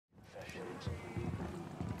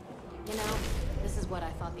You know, this is what I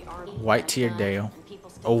thought the army. White-tailed deer.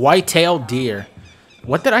 A white-tailed deer.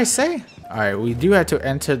 What did I say? Alright, we do have to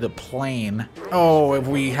enter the plane. Oh, if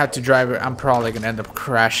we have to drive it, I'm probably gonna end up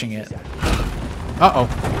crashing it. Uh-oh.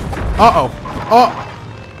 Uh-oh. Oh!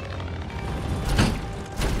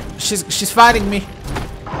 She's fighting me.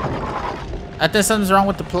 I think something's wrong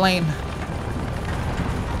with the plane.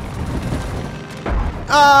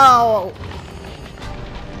 Oh!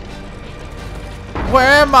 Where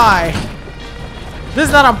am I? This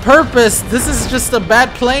is not on purpose. This is just a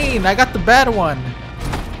bad plane. I got the bad one.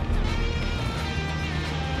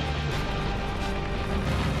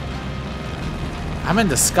 I'm in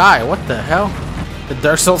the sky. What the hell? The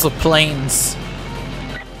Dark Souls of planes.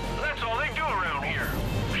 That's all they do around here.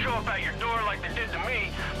 Show up at your door like they did to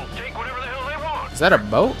me and take whatever the hell they want. Is that a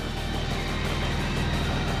boat?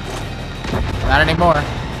 Not anymore.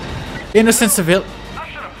 Innocent civil. I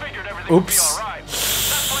should have figured everything would be all right.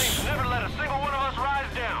 That plane's never let a single one of us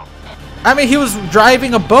rise down. I mean, he was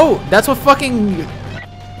driving a boat. That's what fucking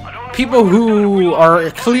people who are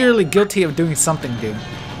clearly guilty of doing something do.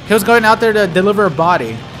 He was going out there to deliver a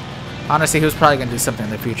body. Honestly, he was probably going to do something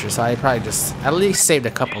in the future, so I probably just at least saved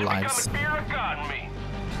a couple lives. Fear of God in me.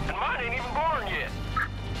 And mine ain't even born yet.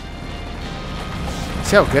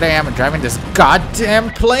 See how good I am at driving this goddamn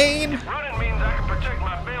plane? Running means I can protect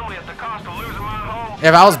my family at the cost of losing my home.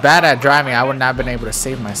 If I was bad at driving, I would not have been able to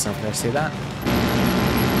save myself there. See that?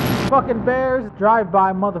 Fucking bears, drive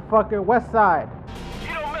by, motherfucker. West side.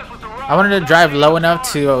 You don't mess with the rock. I wanted to drive low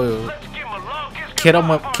enough to Let's give him a long kiss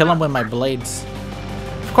kill him with my blades.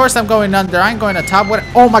 Of course I'm going under. I ain't going to top. What?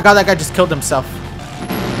 Oh my god, that guy just killed himself.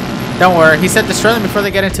 Don't worry. He said destroy them before they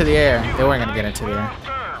get into the air. They weren't gonna get into the air.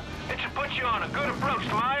 It should put you on a good approach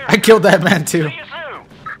to my I killed that man too. See you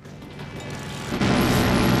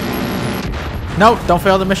soon. Nope, don't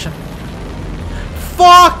fail the mission.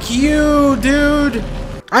 Fuck you, dude.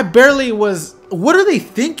 I barely was. What are they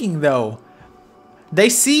thinking though? They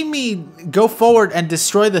see me go forward and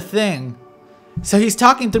destroy the thing. So he's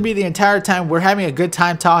talking to me the entire time. We're having a good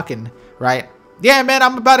time talking, right? Yeah, man,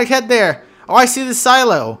 I'm about to head there. Oh, I see this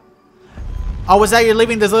silo. Oh, was that you're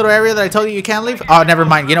leaving this little area that I told you you can't leave? Oh, never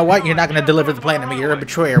mind. You know what? You're not going to deliver the plane to me. You're a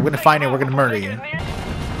betrayer. We're going to find you. We're going to murder you.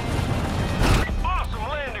 Awesome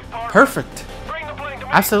landing, partner. Perfect. Bring the plane to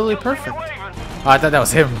me. Absolutely You'll see me perfect. waving. Oh, I thought that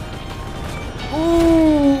was him.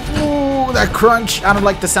 Ooh, ooh, that crunch. I don't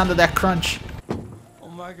like the sound of that crunch. Oh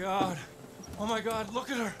my god. Oh my god, look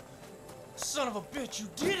at her. Son of a bitch, you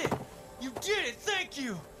did it! You did it! Thank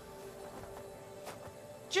you!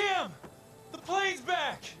 Kim! The plane's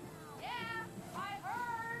back! Yeah, I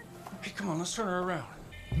heard. Hey, come on, let's turn her around.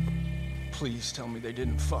 Please tell me they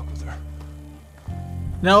didn't fuck with her.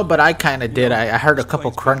 No, but I kind of did. I heard a This couple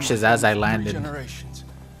plane's been crunches as I for 3 landed. generations.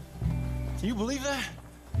 Can you believe that?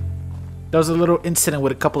 There was a little incident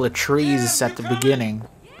with a couple of trees at the beginning.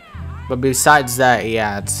 But besides that,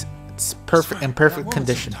 yeah, it's perfect in perfect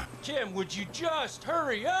condition. Kim, would you just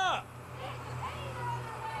hurry up?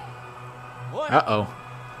 What? Uh-oh.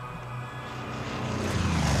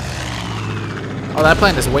 Oh, that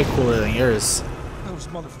plane is way cooler than yours. Those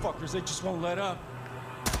motherfuckers, they just won't let up.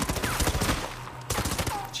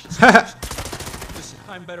 Jesus Christ. Listen,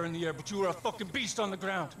 I'm better in the air, but you are a fucking beast on the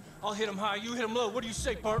ground. I'll hit him high, you hit him low. What do you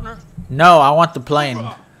say, partner? No, I want the plane.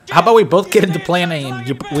 How about we both get in the plane and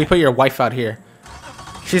we put your wife out here?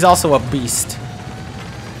 She's also a beast.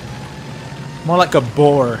 More like a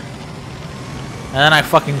boar. And then I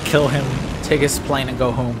fucking kill him, take his plane and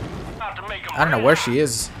go home. I don't know where she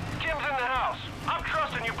is. Kim's in the house. I'm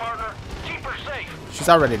trusting you, partner. Keep her safe. She's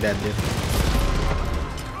already dead, dude.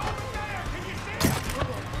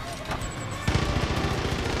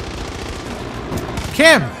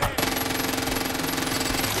 Kim!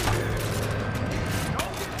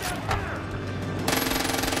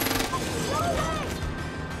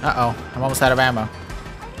 Uh-oh, I'm almost out of ammo.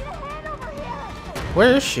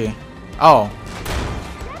 Where is she? Oh.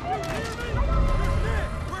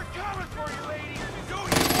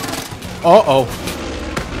 Uh-oh.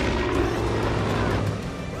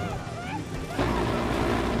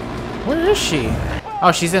 Where is she?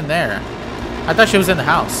 Oh, she's in there. I thought she was in the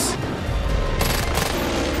house.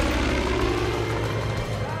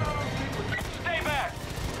 Stay back.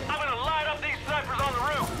 I'm gonna light up these snipers on the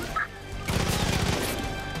roof.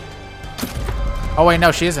 Oh wait,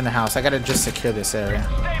 no, she is in the house. I gotta just secure this area.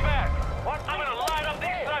 Stay back. I'm gonna light up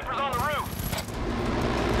these snipers on the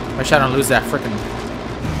roof. Make sure I don't lose that frickin'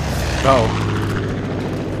 bow.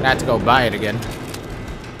 I have to go buy it again.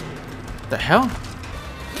 The hell?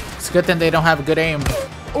 It's a good thing they don't have good aim.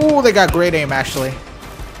 Oh, they got great aim actually.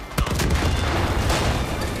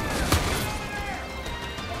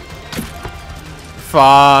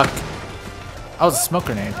 Fuck. That was a smoke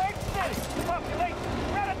grenade.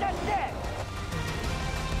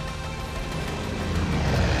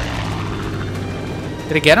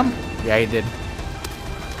 Did it get him? Yeah, he did.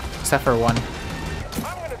 Except for one.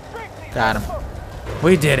 Got him.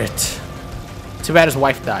 We did it. Too bad his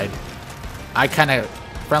wife died. I kind of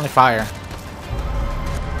friendly fire.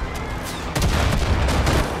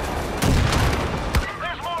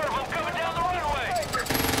 There's more of them coming down the runway.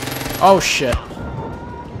 Oh shit.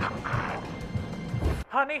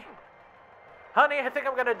 Honey? Honey, I think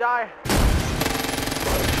I'm gonna die.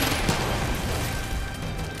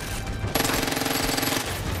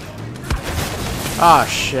 Oh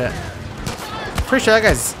shit. Pretty sure that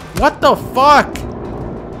guy's... What the fuck?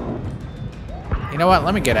 You know what?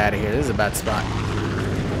 Let me get out of here. This is a bad spot.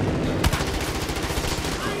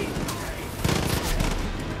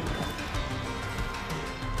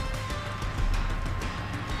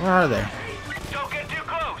 Where are they? Don't get too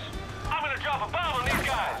close. I'm gonna drop a bomb on these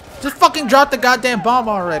guys. Just fucking drop the goddamn bomb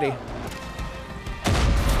already.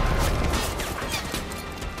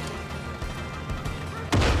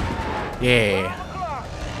 Yeah.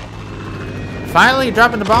 Finally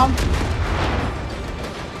dropping the bomb.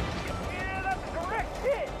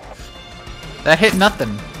 That hit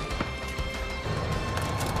nothing.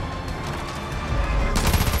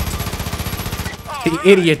 The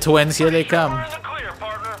idiot twins, here they come. We're in the clear,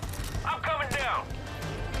 partner. I'm coming down.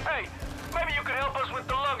 Hey, maybe you could help us with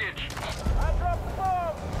the luggage. I dropped the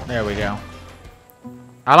bomb. There we go.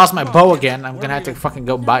 I lost my bow again. I'm gonna have to fucking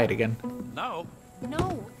go buy it again. No.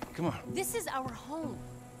 No, Come on. this is our home.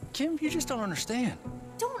 Kim, you just don't understand.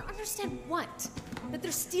 Don't understand what? That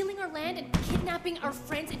they're stealing our land and kidnapping our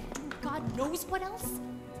friends and doing God knows what else?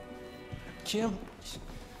 Kim.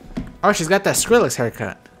 Oh, she's got that Skrillex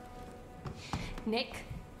haircut. Nick,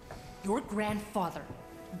 your grandfather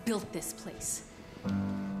built this place. You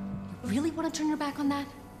really want to turn your back on that?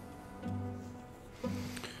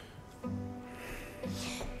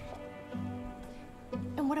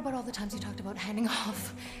 And what about all the times you talked about handing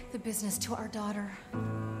off the business to our daughter?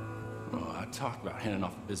 Oh, I talked about handing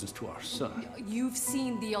off the business to our son. You've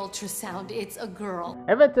seen the ultrasound. It's a girl.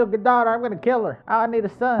 If I took a daughter, I'm gonna kill her. I need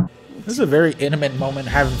a son. This is a very intimate moment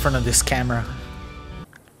to have in front of this camera.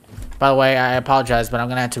 By the way, I apologize, but I'm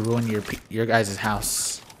gonna have to ruin your guys'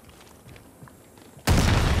 house.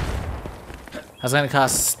 That's gonna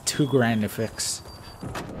cost $2 grand to fix.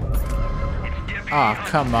 Oh,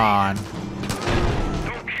 come on.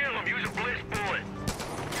 Don't kill him. Use a bliss bullet.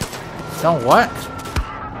 Don't what? Shoot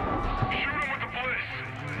him with the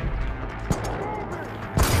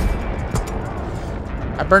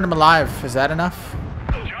bliss. I burned him alive. Is that enough?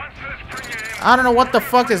 John says bring it in. I don't know what the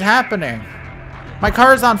fuck is happening. My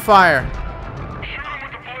car's on fire. Shoot him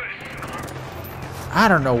with the bliss. I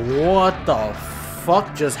don't know what the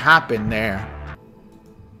fuck just happened there.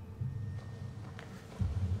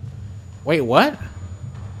 Wait, what?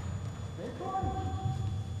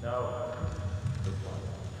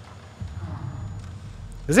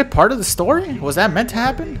 Is it part of the story? Was that meant to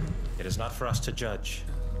happen? It is not for us to judge.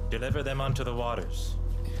 Deliver them unto the waters.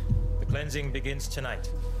 The cleansing begins tonight.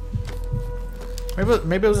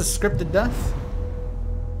 Maybe it was a scripted death?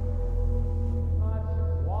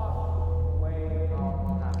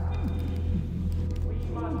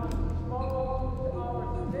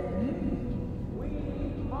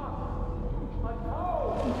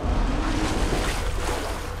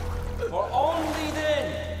 For only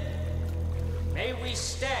then may we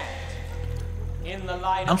stand in the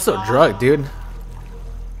light I'm of so God drugged, dude.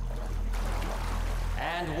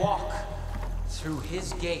 and walk through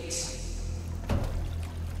his gates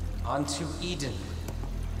unto Eden.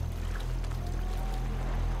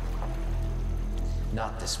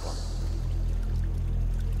 Not this one.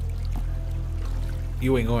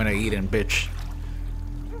 You ain't going to Eden, bitch.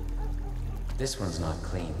 This one's not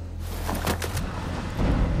clean.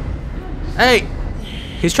 Hey!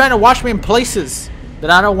 He's trying to wash me in places that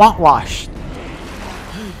I don't want washed.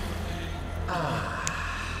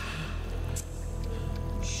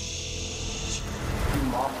 You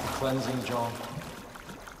mock the cleansing, John?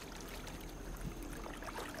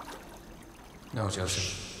 No,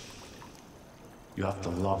 Joseph. You have to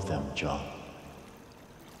love them, John.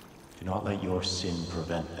 Do not let your sin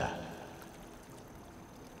prevent that.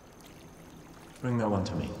 Bring that one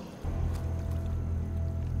to me.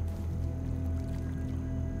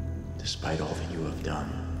 Despite all that you have done,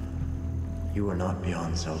 you are not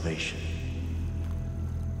beyond salvation.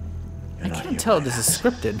 You're I not can't here tell by this is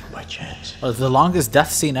accident, scripted. by chance. Oh, it's the longest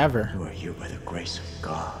death scene ever. You are here by the grace of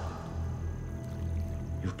God.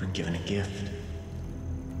 You've been given a gift.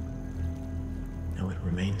 Now it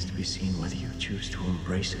remains to be seen whether you choose to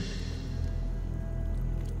embrace it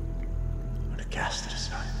or to cast it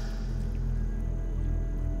aside.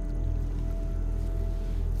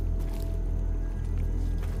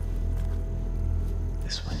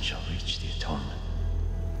 This one shall reach the atonement,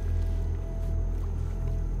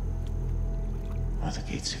 or the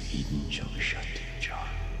gates of Eden shall be shut to you, John.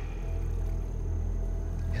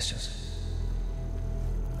 Yes, Joseph.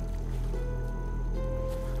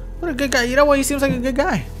 What a good guy. You know what? He seems like a good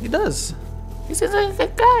guy. He does. He seems like a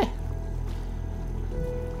good guy.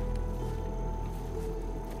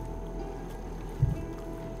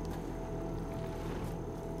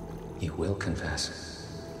 You will confess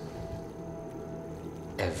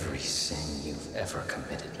every sin you've ever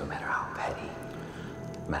committed, no matter how petty,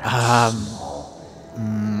 no matter how small.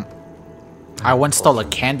 I once stole a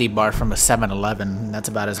candy bar from a 7-Eleven. That's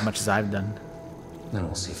about as much as I've done. Then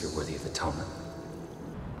we'll see if you're worthy of atonement.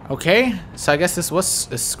 Okay, so I guess this was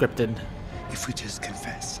scripted. If we just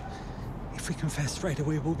confess. If we confess right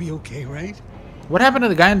away, we'll be okay, right? What happened to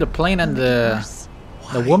the guy in the plane and the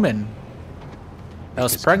woman that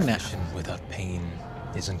was pregnant? Confession without pain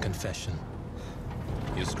isn't confession.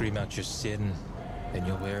 You'll scream out your sin, then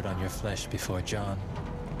you'll wear it on your flesh before John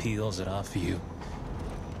peels it off of you.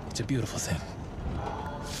 It's a beautiful thing.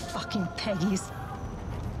 Fucking Peggy's.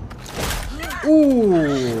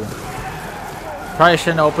 Ooh. Probably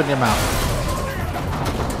shouldn't have opened your mouth.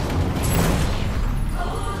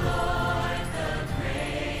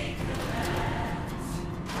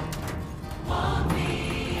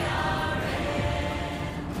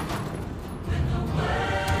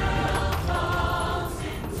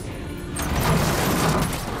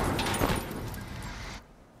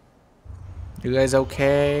 You guys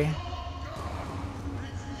okay?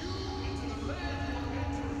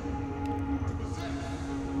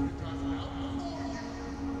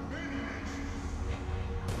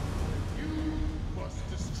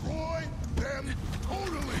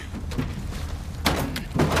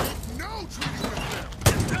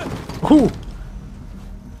 Who?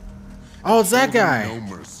 Oh, it's that guy. No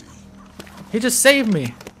mercy. He just saved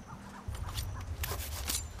me.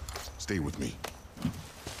 Stay with me.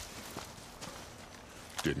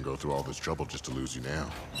 Didn't go through all this trouble just to lose you now.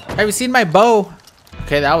 Have you seen my bow?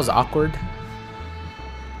 Okay, that was awkward.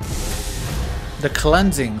 The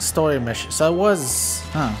cleansing story mission. So it was...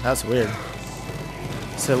 Huh, that's weird.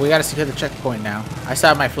 So we gotta secure the checkpoint now. I still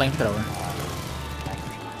have my flamethrower.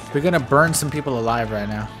 We're gonna burn some people alive right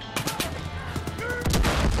now.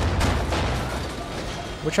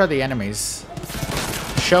 Which are the enemies?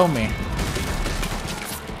 Show me.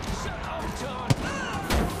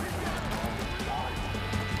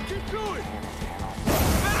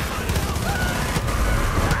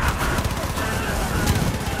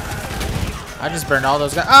 I just burned all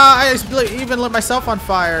those guys. Ah, I even lit myself on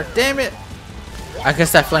fire. Damn it. I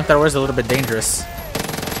guess that flamethrower is a little bit dangerous.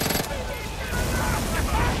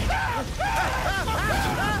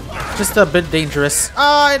 Just a bit dangerous.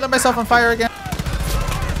 Ah, I lit myself on fire again.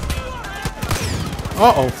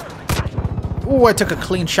 Uh-oh. Ooh, I took a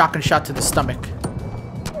clean shotgun shot to the stomach.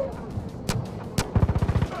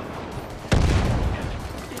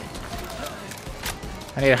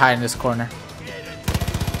 I need to hide in this corner.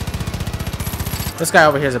 This guy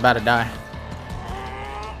over here is about to die.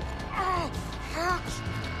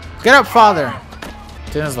 Get up, father!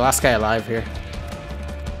 Dude, is the last guy alive here.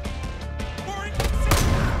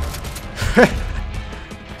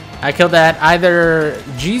 I killed that either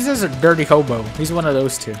Jesus or Dirty Hobo. He's one of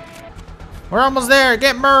those two. We're almost there.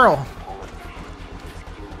 Get Merle.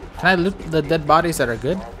 Can I loot the dead bodies that are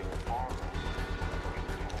good?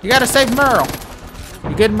 You gotta save Merle.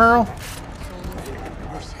 You good, Merle?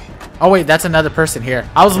 Oh wait, that's another person here.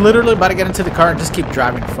 I was literally about to get into the car and just keep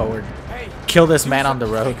driving forward. Kill this man on the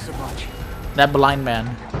road. That blind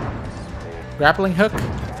man. Grappling hook?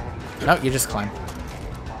 No, you just climb.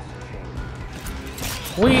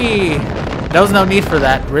 Whee! There was no need for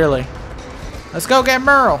that, really. Let's go get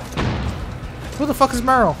Merle. Who the fuck is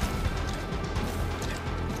Merle?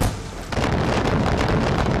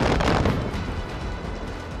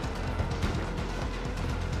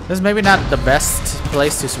 This is maybe not the best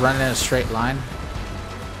place to run in a straight line.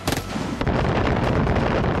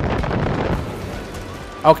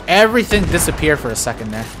 Okay, everything disappeared for a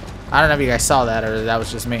second there. I don't know if you guys saw that or that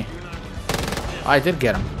was just me. Oh, I did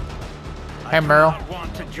get him. Hey, Merle.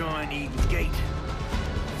 Want to join Eden's Gate.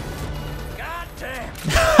 God damn.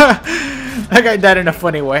 That guy died in a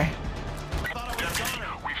funny way.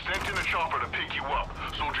 We've sent in a chopper to pick you up,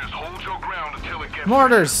 so just hold your ground until it gets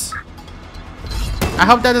Mortars. I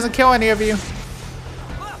hope that doesn't kill any of you.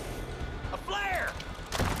 a flare.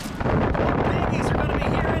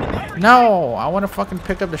 No, I want to fucking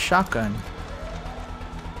pick up the shotgun.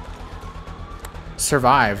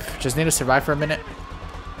 Survive. Just need to survive for a minute.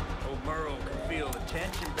 Old Murrow can feel the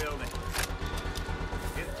tension building.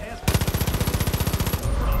 Get tense.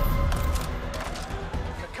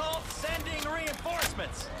 The cult sending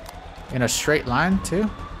reinforcements. In a straight line, too?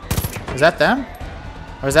 Is that them?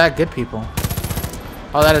 Or is that good people?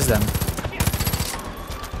 Oh, that is them.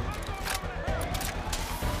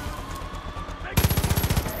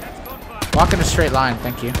 Walk in a straight line,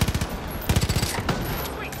 thank you.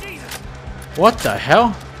 What the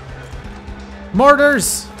hell?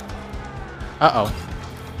 Mortars! Uh-oh.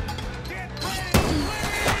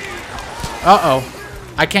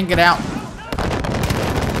 Uh-oh. I can't get out.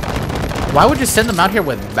 Why would you send them out here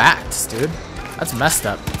with bats, dude? That's messed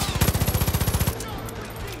up.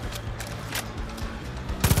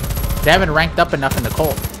 They haven't ranked up enough in the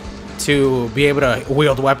cult to be able to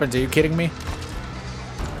wield weapons. Are you kidding me?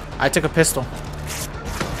 I took a pistol.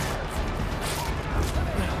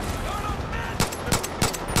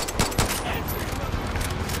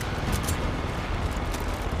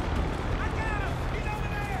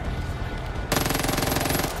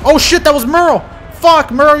 Oh shit, that was Merle!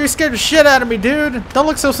 Fuck, Merle, you scared the shit out of me, dude! Don't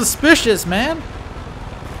look so suspicious, man!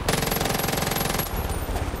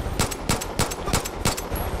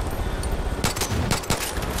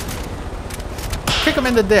 Kick him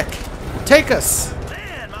in the dick. Take us!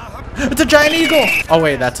 It's a giant eagle! Oh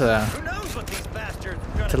wait, that's a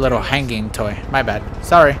little hanging toy. My bad.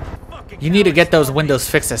 Sorry. You need to get those windows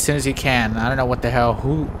fixed as soon as you can. I don't know what the hell,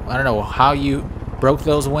 I don't know how you broke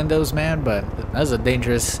those windows, man, but that's a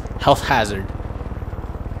dangerous health hazard.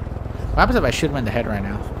 What happens if I shoot him in the head right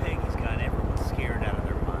now? Peggy's got everyone scared out of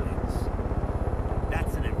their minds.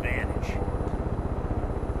 That's an advantage.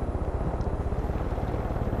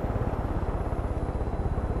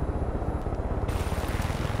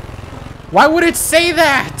 Why would it say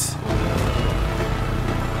that?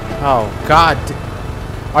 Oh god.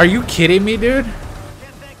 Are you kidding me, dude? Can't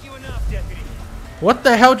thank you enough, Deputy. What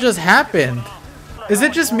the hell just happened? Is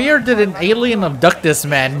it just me or did an alien abduct this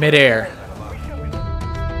man midair?